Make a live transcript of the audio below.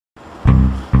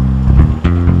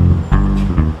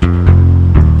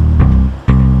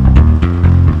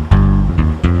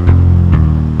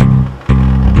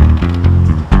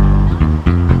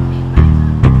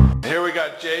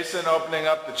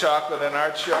chocolate and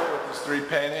art show with his 3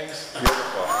 paintings.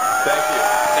 Beautiful. Thank you.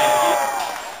 Thank you.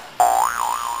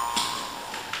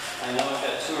 I know I've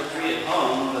got 2 or 3 at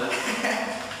home, but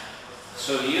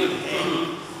so do you.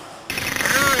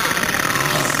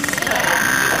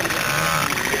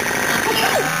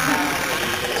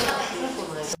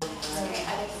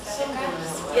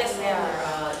 Yes, they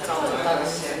are. It's all about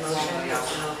motion. We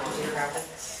also know computer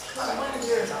graphics.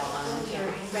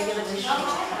 Regulation.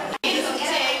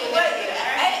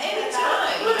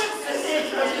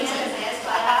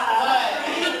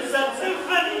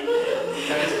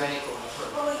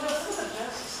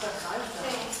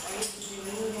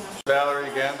 Valerie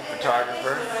again, the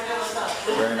photographer.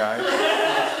 Very nice.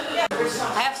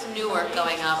 I have some new work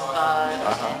going up in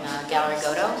Gallery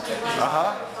Godot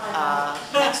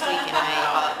next week, and I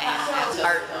at the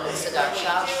Art and Cigar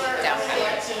Shop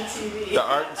downstairs. The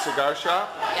Art and Cigar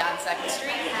Shop? Yeah, on 2nd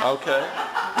Street. Okay.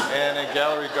 And in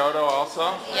Gallery Godot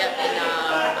also? Yep, in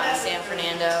on San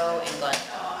Fernando, England.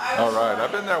 All right.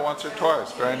 I've been there once or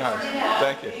twice. Very nice.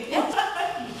 Thank you.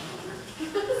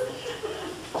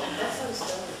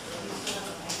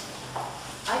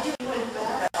 I do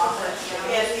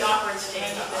the awkward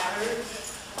stage.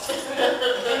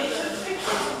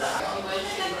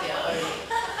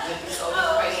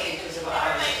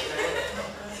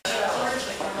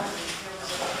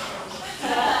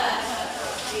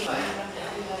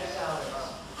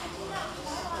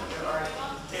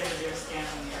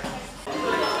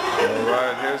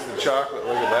 Alright, here's the chocolate.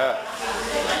 Look at that.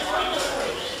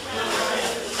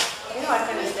 You know, I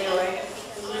kind of stay away.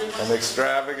 An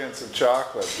extravagance of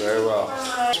chocolate. Very well.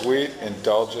 Sweet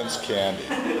indulgence candy.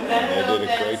 And they did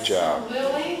a great job.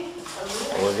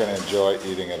 We're going to enjoy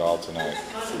eating it all tonight.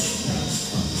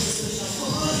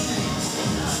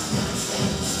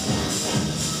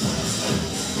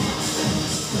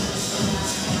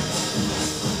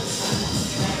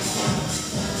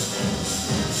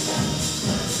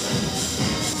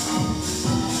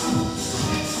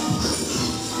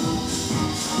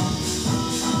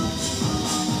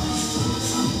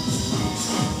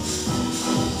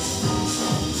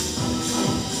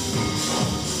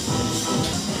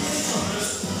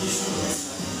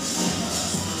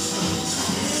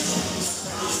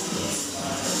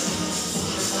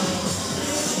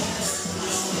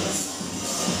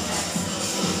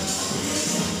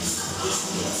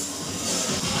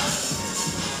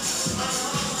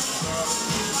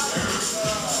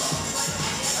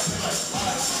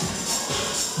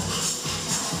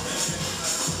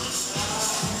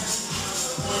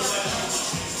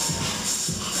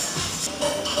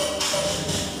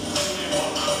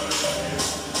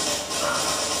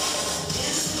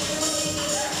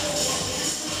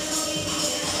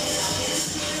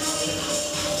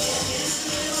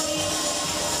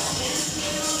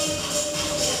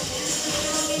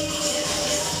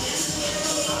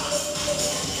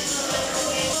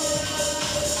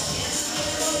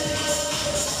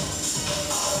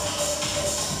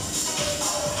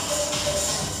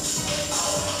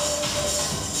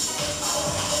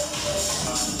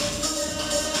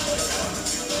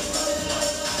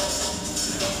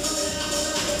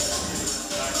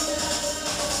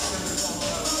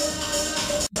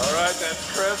 That's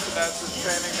Chris, and that's his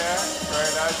painting there.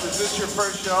 Very nice. Is this your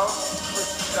first show?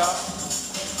 First stuff?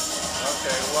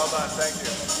 Okay, well done. Thank you.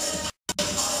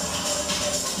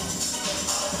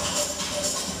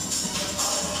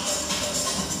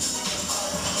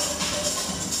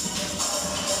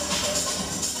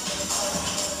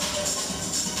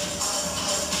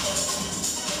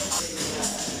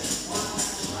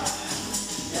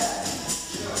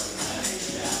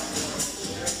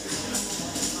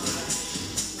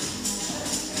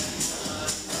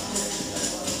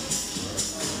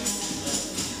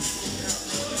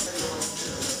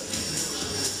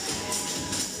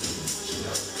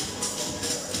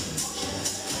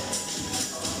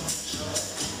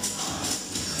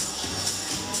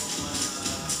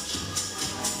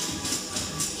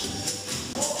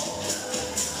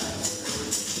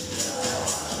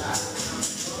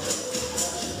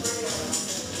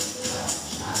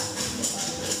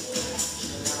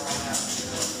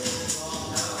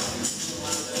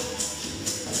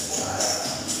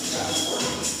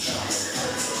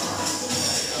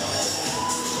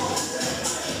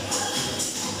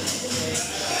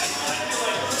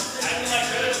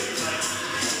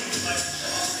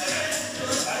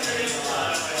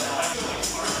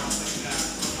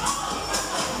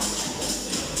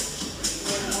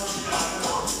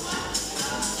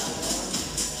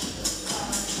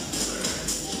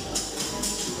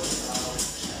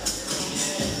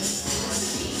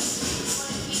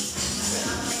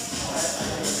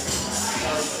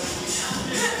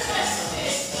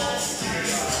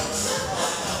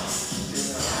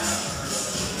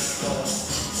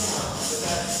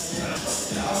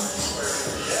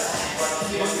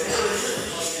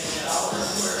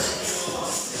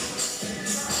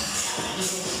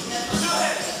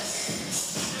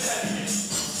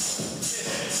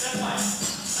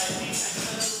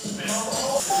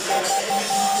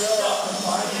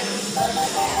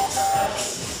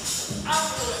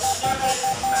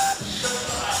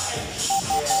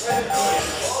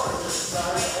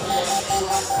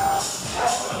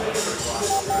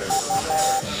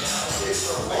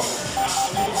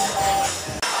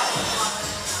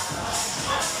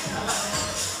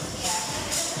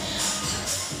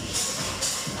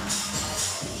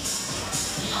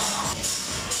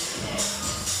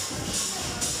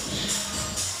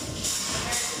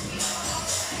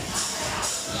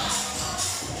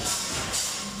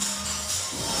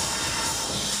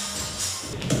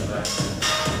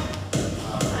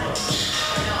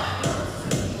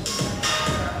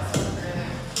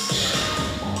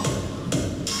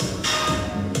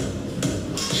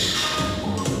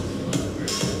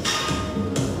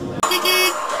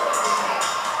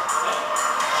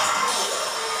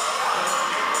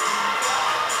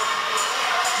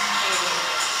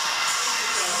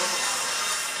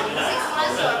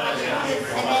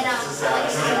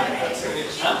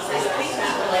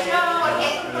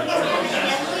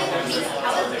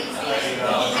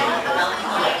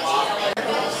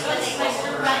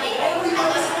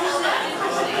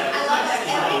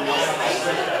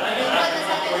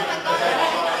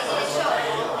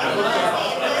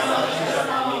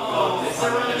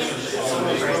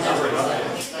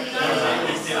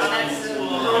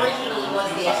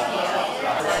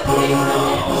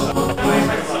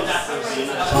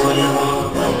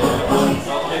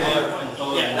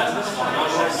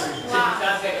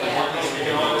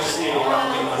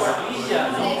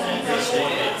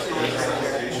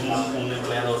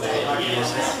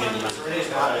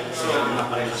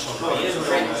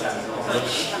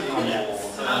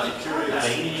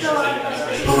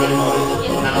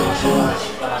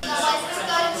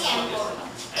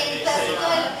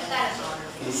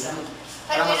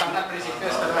 sino que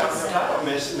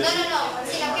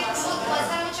puede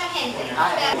ser mucha gente.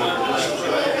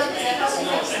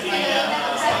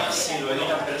 Sí, lo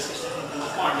editan, pero es que esta gente no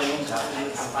cambia nunca en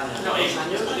campaña. No, es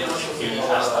años y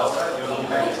hasta ahora yo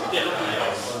nunca he visto.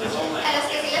 A los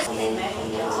que sí les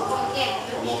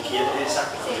Como quiere,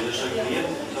 exacto, yo soy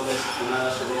cliente, entonces una de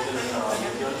las condiciones de la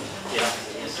organización era que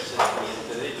tenías que ser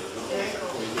cliente de ellos, ¿no?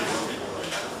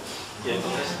 Y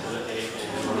entonces,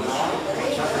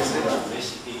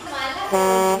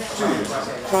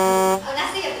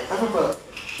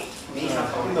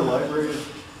 In the library,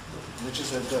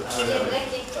 Mitch's had that for 1,000.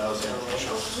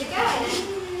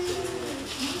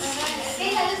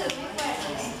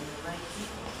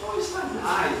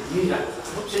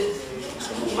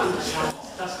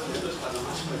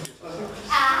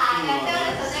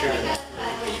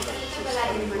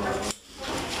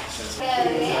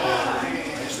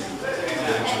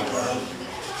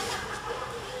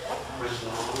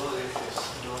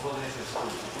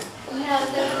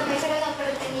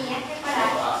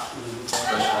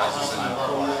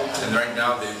 And right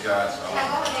now they've got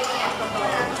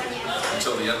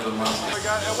until the end of the month.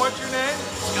 And what's your name?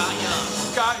 Scott Young.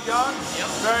 Scott Young? Yep.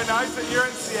 Very nice. And you're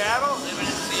in Seattle? Living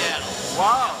in Seattle.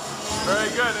 Wow. Very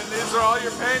good. And these are all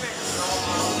your paintings?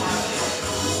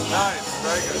 Nice.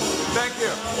 Very good. Thank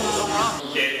you. No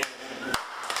problem. Okay.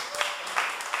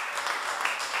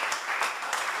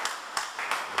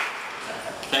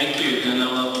 Thank you,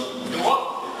 Danilo.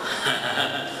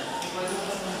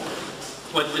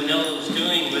 What Danilo's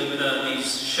doing with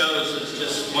these shows is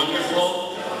just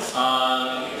wonderful.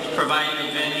 Providing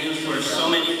a venue for so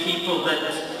many people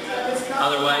that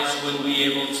otherwise wouldn't be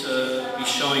able to be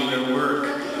showing their work.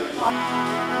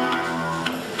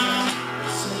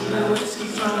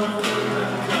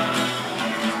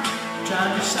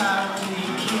 Trying to decide till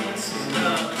you can't sit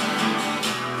up.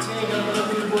 Take a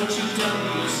look at what you've done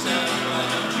to yourself. Why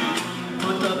don't you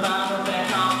put the bottle back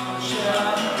on the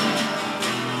shelf?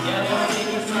 Yeah, they'll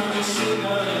take it from your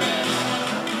cigarette.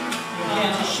 Your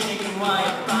hands are shaking while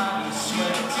your body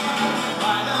sweats.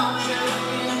 Why don't you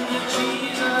look into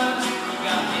Jesus? You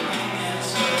got the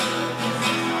answer.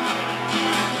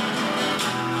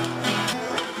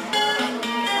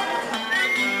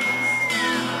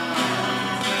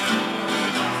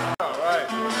 All right.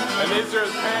 And these are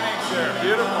his paintings here.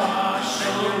 Beautiful.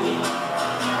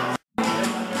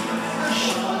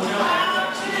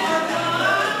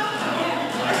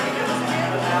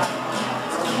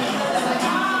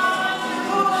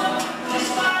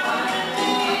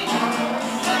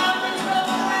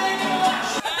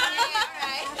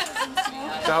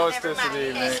 The hostess of the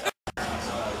evening.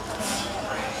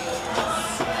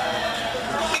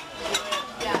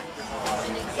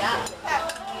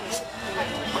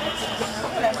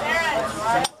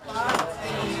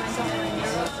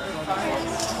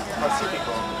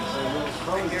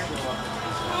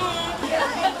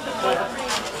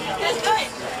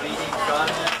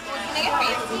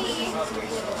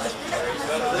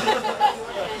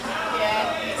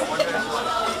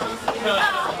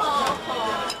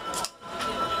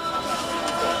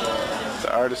 The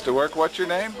artist to work. What's your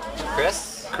name?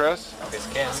 Chris? Chris? Chris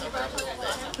Cam.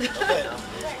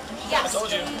 I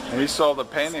told you. And you sold a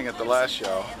painting at the last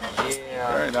show.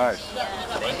 Yeah. Very nice.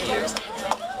 Thank you.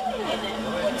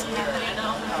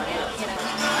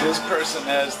 This person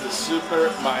has the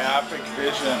super myopic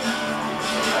vision,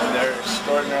 and they're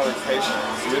extraordinarily patient.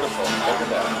 Beautiful. Look at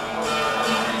that.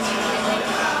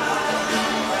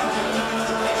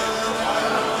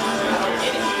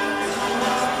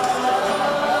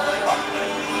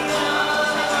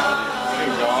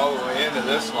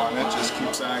 This one, it just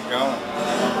keeps on going.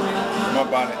 I'm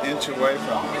about an inch away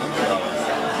from it. Crazy.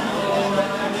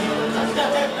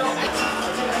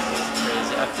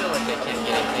 I feel like I can't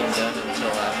get anything done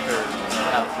until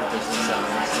after business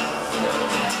hours.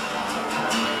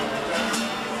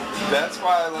 That's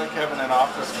why I like having an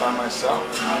office by myself.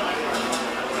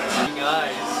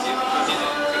 Guys,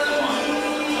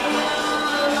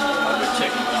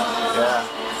 Yeah.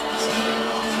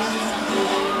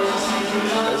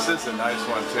 This is a nice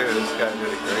one too. This guy did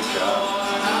a great job.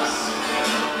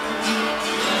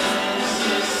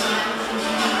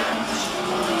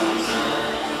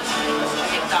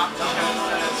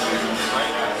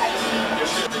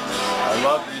 I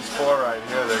love these four right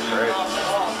here. They're great.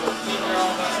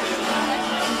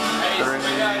 3,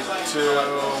 2,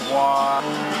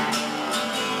 1.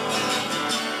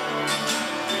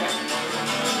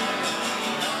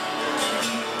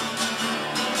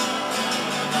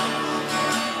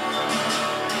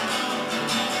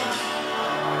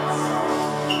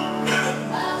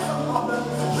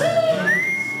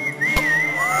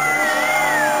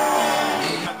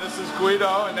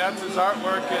 that's his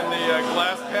artwork in the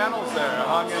glass panels there,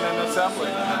 hung in an assembly.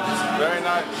 Very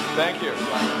nice. Thank you.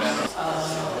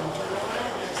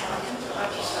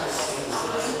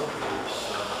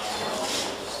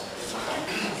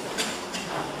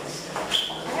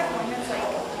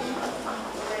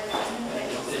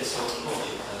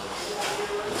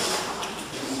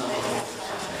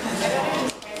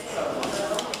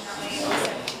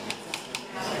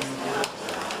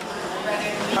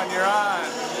 You're on.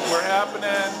 We're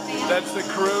happening. That's the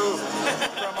crew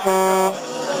from our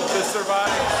to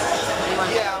survive.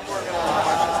 Yeah, I'm working on a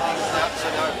bunch of things now. So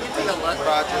now I'm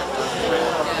project.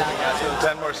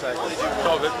 10 more seconds.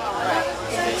 COVID.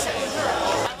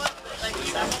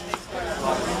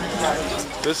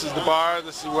 This is the bar.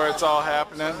 This is where it's all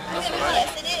happening. Yes,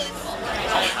 it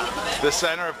is. The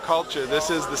center of culture. This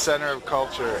is the center of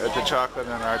culture at the Chocolate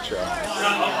and Art Show.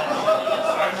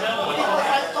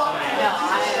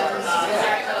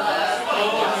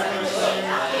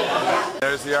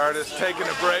 There's the artist taking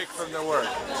a break from the work.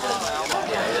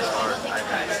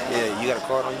 Yeah, you got a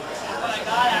card on you?